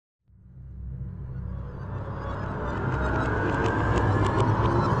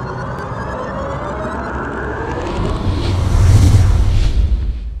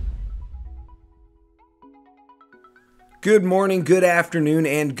Good morning, good afternoon,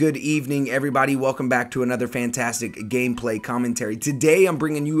 and good evening, everybody. Welcome back to another fantastic gameplay commentary. Today, I'm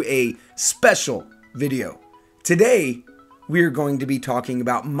bringing you a special video. Today, we're going to be talking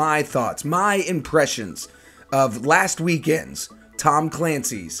about my thoughts, my impressions of last weekend's Tom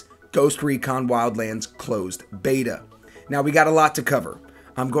Clancy's Ghost Recon Wildlands closed beta. Now, we got a lot to cover.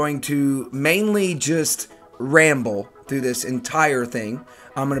 I'm going to mainly just ramble through this entire thing.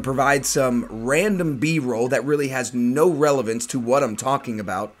 I'm going to provide some random B-roll that really has no relevance to what I'm talking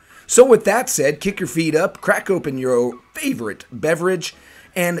about. So with that said, kick your feet up, crack open your favorite beverage,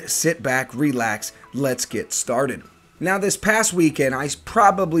 and sit back, relax, let's get started. Now this past weekend, I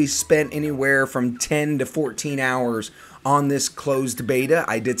probably spent anywhere from 10 to 14 hours on this closed beta.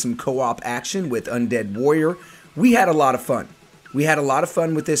 I did some co-op action with Undead Warrior. We had a lot of fun. We had a lot of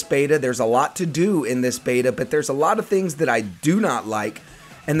fun with this beta. There's a lot to do in this beta, but there's a lot of things that I do not like.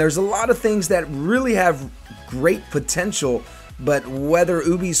 And there's a lot of things that really have great potential, but whether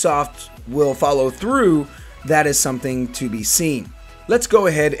Ubisoft will follow through, that is something to be seen. Let's go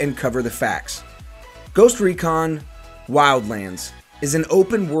ahead and cover the facts. Ghost Recon Wildlands is an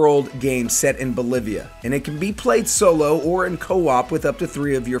open world game set in Bolivia, and it can be played solo or in co-op with up to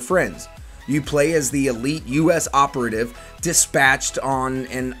 3 of your friends. You play as the elite US operative dispatched on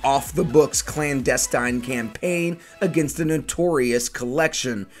an off-the-books clandestine campaign against a notorious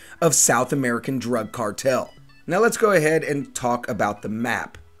collection of South American drug cartel. Now let's go ahead and talk about the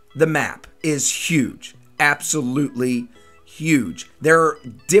map. The map is huge, absolutely huge. There are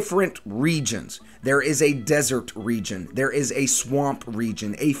different regions. There is a desert region, there is a swamp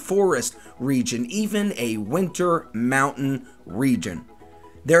region, a forest region, even a winter mountain region.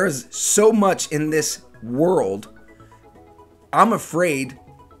 There is so much in this world, I'm afraid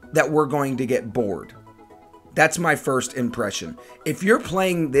that we're going to get bored. That's my first impression. If you're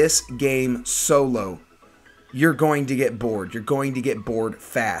playing this game solo, you're going to get bored. You're going to get bored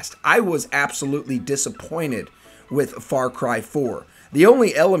fast. I was absolutely disappointed with Far Cry 4. The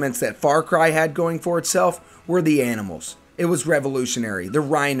only elements that Far Cry had going for itself were the animals. It was revolutionary. The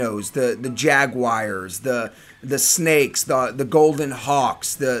rhinos, the jaguars, the snakes, the golden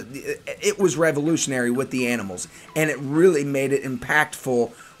hawks. It was revolutionary with the animals, and it really made it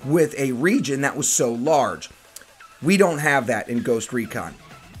impactful with a region that was so large. We don't have that in Ghost Recon.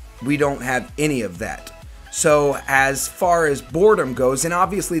 We don't have any of that. So as far as boredom goes, and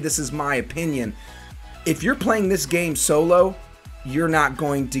obviously this is my opinion, if you're playing this game solo, you're not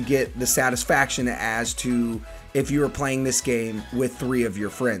going to get the satisfaction as to if you were playing this game with 3 of your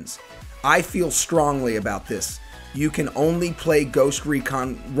friends. I feel strongly about this. You can only play Ghost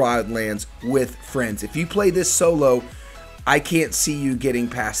Recon Wildlands with friends. If you play this solo, I can't see you getting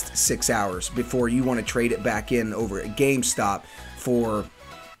past 6 hours before you want to trade it back in over at GameStop for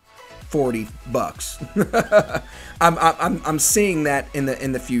 $40. I'm seeing that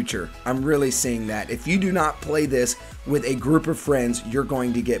in the future. I'm really seeing that. If you do not play this with a group of friends, you're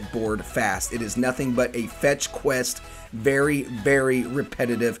going to get bored fast. It is nothing but a fetch quest, very, very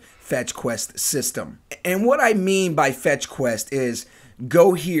repetitive fetch quest system. And what I mean by fetch quest is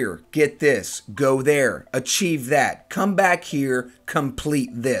go here, get this, go there, achieve that, come back here,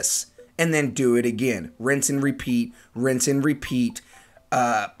 complete this, and then do it again. Rinse and repeat, rinse and repeat.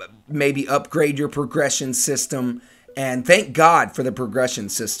 Maybe upgrade your progression system, and thank God for the progression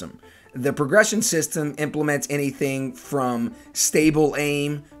system. The progression system implements anything from stable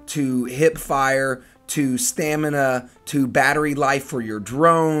aim to hip fire to stamina to battery life for your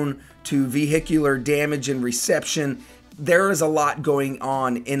drone to vehicular damage and reception. There is a lot going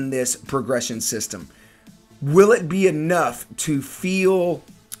on in this progression system. Will it be enough to feel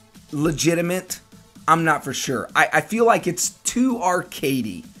legitimate? I'm not for sure. I feel like it's too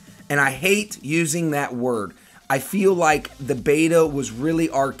arcadey, and I hate using that word. I feel like the beta was really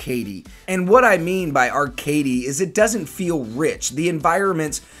arcadey. And what I mean by arcadey is it doesn't feel rich. The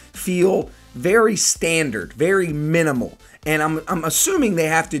environments feel very standard, very minimal. And I'm assuming they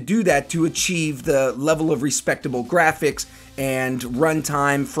have to do that to achieve the level of respectable graphics and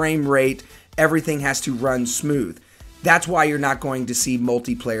runtime, frame rate. Everything has to run smooth. That's why you're not going to see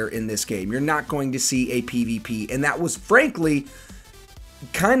multiplayer in this game. You're not going to see a PvP. And that was, frankly,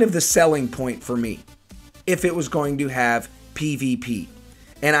 kind of the selling point for me, if it was going to have PvP.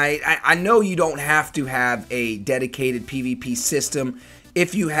 And I know you don't have to have a dedicated PvP system.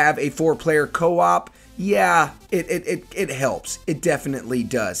 If you have a 4-player co-op, yeah, it helps. It definitely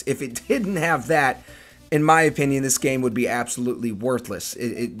does. If it didn't have that, in my opinion, this game would be absolutely worthless.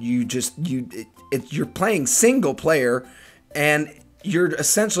 You're playing single player, and you're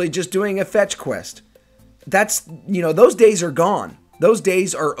essentially just doing a fetch quest. That's, those days are gone. Those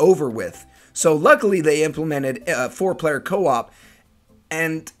days are over with. So luckily they implemented a 4-player co-op,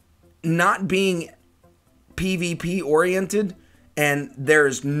 and not being PvP oriented and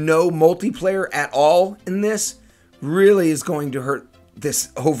there's no multiplayer at all in this really is going to hurt this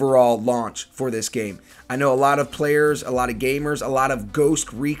overall launch for this game. I know a lot of players, a lot of gamers, a lot of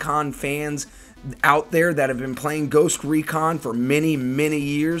Ghost Recon fans out there that have been playing Ghost Recon for many, many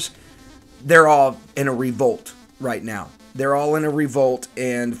years. They're all in a revolt right now. They're all in a revolt,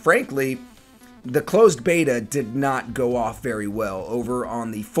 and frankly, the closed beta did not go off very well over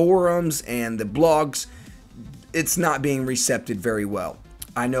on the forums and the blogs. It's not being recepted very well.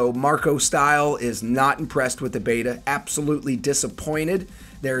 I know Marco Style is not impressed with the beta, absolutely disappointed.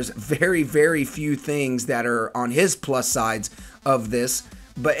 There's very, very few things that are on his plus sides of this,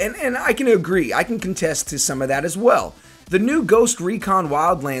 but and I can agree, I can contest to some of that as well. The new Ghost Recon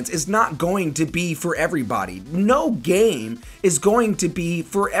Wildlands is not going to be for everybody. No game is going to be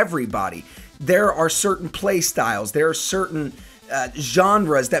for everybody. There are certain play styles, there are certain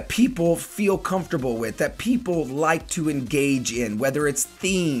genres that people feel comfortable with, that people like to engage in, whether it's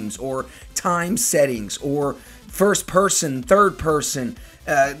themes or time settings or first person, third person.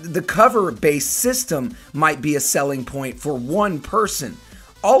 The cover-based system might be a selling point for one person.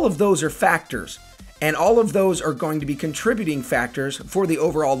 All of those are factors, and all of those are going to be contributing factors for the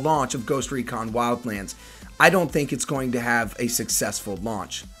overall launch of Ghost Recon Wildlands. I don't think it's going to have a successful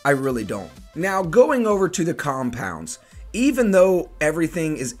launch. I really don't. Now, going over to the compounds. Even though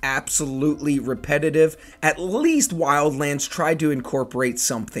everything is absolutely repetitive, at least Wildlands tried to incorporate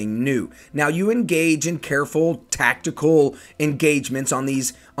something new. Now you engage in careful tactical engagements on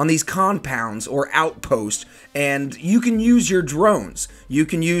these compounds or outposts, and you can use your drones, you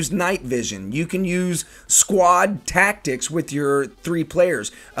can use night vision, you can use squad tactics with your 3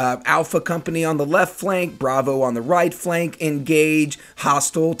 players. Alpha Company on the left flank, Bravo on the right flank, engage,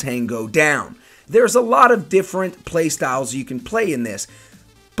 hostile, tango down. There's a lot of different play styles you can play in this,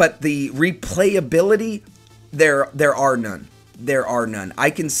 but the replayability, there are none. There are none. I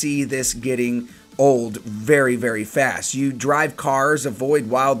can see this getting old very, very fast. You drive cars, avoid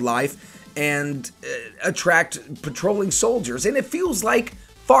wildlife, and attract patrolling soldiers, and it feels like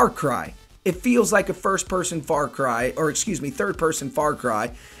Far Cry. It feels like a first-person Far Cry, or excuse me, third-person Far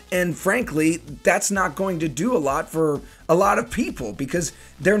Cry, and frankly, that's not going to do a lot for a lot of people because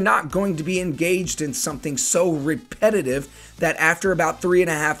they're not going to be engaged in something so repetitive that after about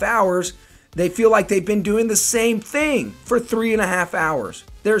 3.5 hours, they feel like they've been doing the same thing for 3.5 hours.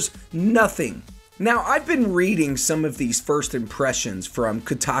 There's nothing. Now, I've been reading some of these first impressions from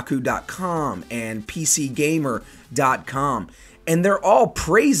Kotaku.com and PCGamer.com, and they're all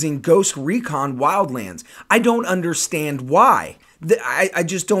praising Ghost Recon Wildlands. I don't understand why. I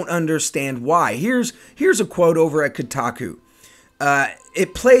just don't understand why. Here's a quote over at Kotaku.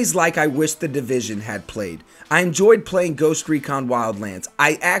 It plays like I wish The Division had played. I enjoyed playing Ghost Recon Wildlands.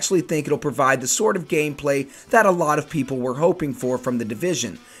 I actually think it'll provide the sort of gameplay that a lot of people were hoping for from The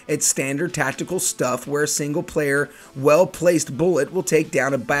Division. It's standard tactical stuff where a single player, well-placed bullet will take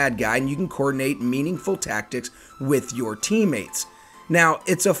down a bad guy and you can coordinate meaningful tactics with your teammates. Now,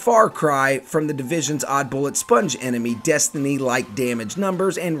 it's a far cry from The Division's odd bullet sponge enemy, Destiny-like damage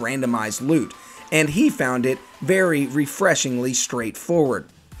numbers, and randomized loot, and he found it very refreshingly straightforward.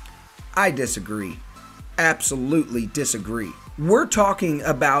 I disagree. Absolutely disagree. We're talking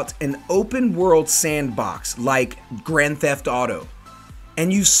about an open-world sandbox like Grand Theft Auto,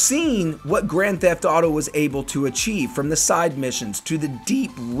 and you've seen what Grand Theft Auto was able to achieve, from the side missions to the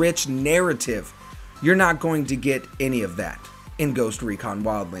deep, rich narrative. You're not going to get any of that in Ghost Recon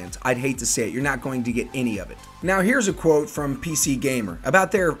Wildlands. I'd hate to say it, you're not going to get any of it. Now here's a quote from PC Gamer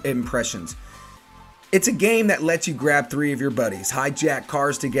about their impressions. It's a game that lets you grab 3 of your buddies, hijack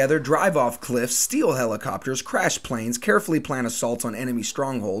cars together, drive off cliffs, steal helicopters, crash planes, carefully plan assaults on enemy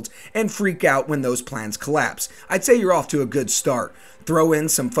strongholds, and freak out when those plans collapse. I'd say you're off to a good start. Throw in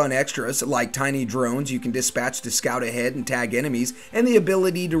some fun extras like tiny drones you can dispatch to scout ahead and tag enemies, and the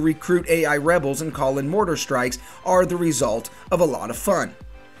ability to recruit AI rebels and call in mortar strikes are the result of a lot of fun.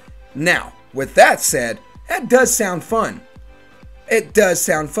 Now, with that said, that does sound fun. It does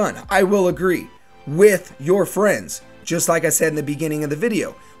sound fun, I will agree. With your friends. Just like I said in the beginning of the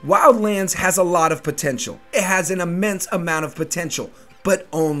video, Wildlands has a lot of potential. It has an immense amount of potential, but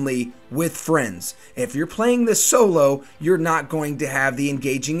only with friends. If you're playing this solo, you're not going to have the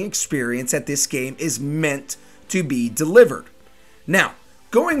engaging experience that this game is meant to be delivered. Now,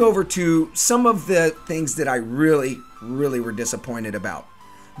 going over to some of the things that I really were disappointed about.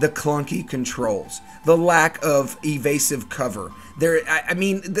 The clunky controls, the lack of evasive cover.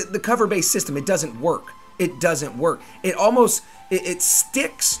 The cover-based system, it doesn't work. it doesn't work. It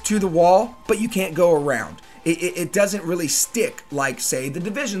sticks to the wall, but you can't go around. It doesn't really stick like, say, the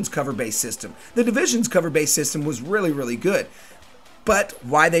Division's cover-based system. The Division's cover-based system was really, really good. But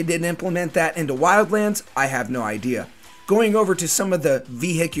why they didn't implement that into Wildlands, I have no idea. Going over to some of the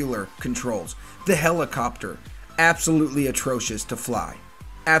vehicular controls. The helicopter, absolutely atrocious to fly.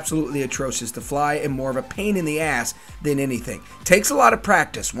 Absolutely atrocious to fly and more of a pain in the ass than anything. Takes a lot of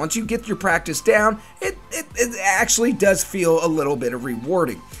practice. Once you get your practice down, it actually does feel a little bit of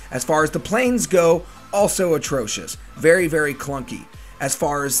rewarding. As far as the planes go, also atrocious. Very, very clunky. As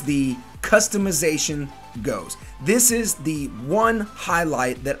far as the customization goes, this is the one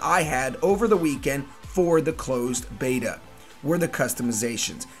highlight that I had over the weekend for the closed beta, were the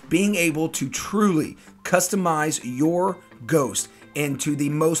customizations. Being able to truly customize your Ghost into the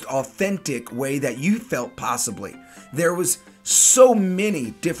most authentic way that you felt possibly. There was so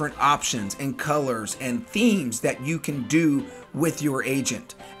many different options and colors and themes that you can do with your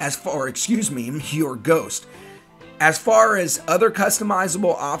agent, your Ghost. As far as other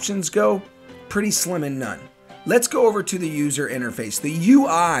customizable options go, pretty slim and none. Let's go over to the user interface. The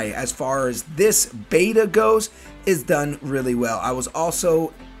UI, as far as this beta goes, is done really well. I was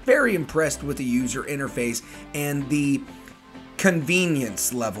also very impressed with the user interface and the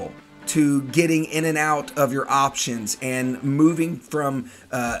convenience level to getting in and out of your options and moving from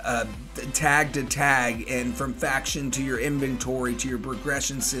tag to tag and from faction to your inventory to your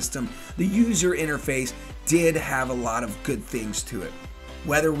progression system. The user interface did have a lot of good things to it.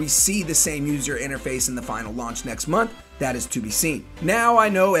 Whether we see the same user interface in the final launch next month, that is to be seen. Now, I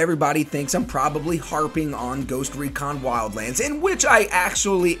know everybody thinks I'm probably harping on Ghost Recon Wildlands, in which I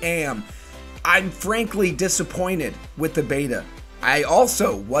actually am. I'm frankly disappointed with the beta. I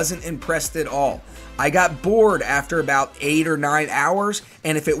also wasn't impressed at all. I got bored after about 8 or 9 hours,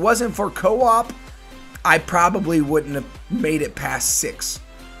 and if it wasn't for co-op, I probably wouldn't have made it past 6.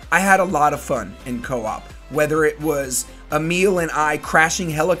 I had a lot of fun in co-op, whether it was Emil and I crashing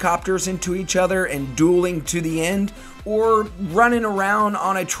helicopters into each other and dueling to the end, or running around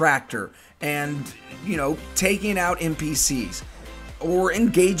on a tractor and, taking out NPCs, or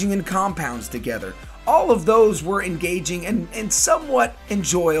engaging in compounds together. All of those were engaging and somewhat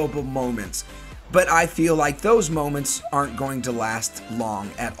enjoyable moments, but I feel like those moments aren't going to last long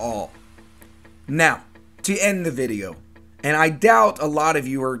at all. Now, to end the video, and I doubt a lot of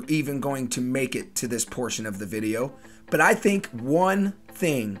you are even going to make it to this portion of the video, but I think one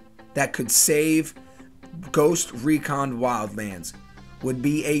thing that could save Ghost Recon Wildlands would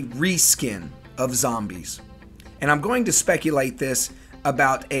be a reskin of zombies. And I'm going to speculate this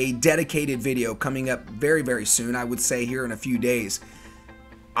about a dedicated video coming up very, very soon. I would say here in a few days.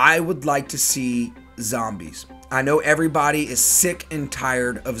 I would like to see zombies. I know everybody is sick and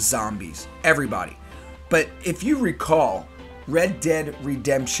tired of zombies. Everybody. But if you recall Red Dead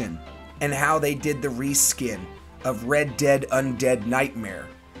Redemption and how they did the reskin of Red Dead Undead Nightmare,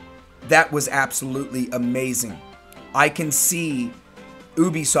 that was absolutely amazing. I can see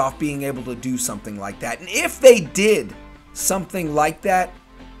Ubisoft being able to do something like that. And if they did something like that,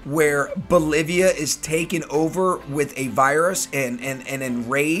 where Bolivia is taken over with a virus and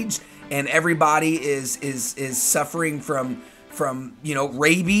enraged, and everybody is suffering from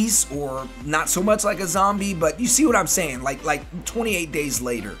rabies, or not so much like a zombie, but you see what I'm saying, like 28 days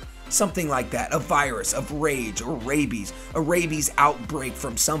later, something like that, a virus of rage or rabies, a rabies outbreak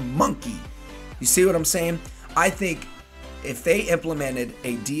from some monkey. You see what I'm saying? I think if they implemented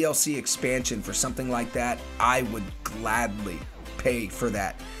a DLC expansion for something like that, I would gladly pay for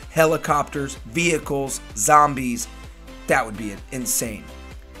that. Helicopters, vehicles, zombies, that would be insane.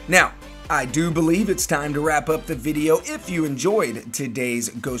 Now, I do believe it's time to wrap up the video. If you enjoyed today's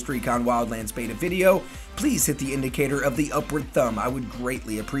Ghost Recon Wildlands beta video, please hit the indicator of the upward thumb. I would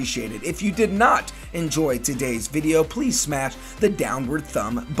greatly appreciate it. If you did not enjoy today's video, please smash the downward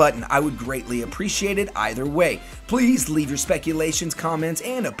thumb button. I would greatly appreciate it either way. Please leave your speculations, comments,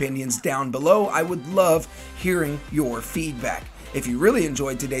 and opinions down below. I would love hearing your feedback. If you really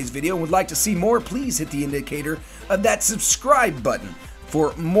enjoyed today's video and would like to see more, please hit the indicator of that subscribe button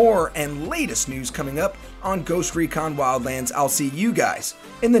for more and latest news coming up on Ghost Recon Wildlands. I'll see you guys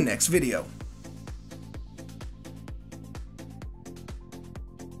in the next video.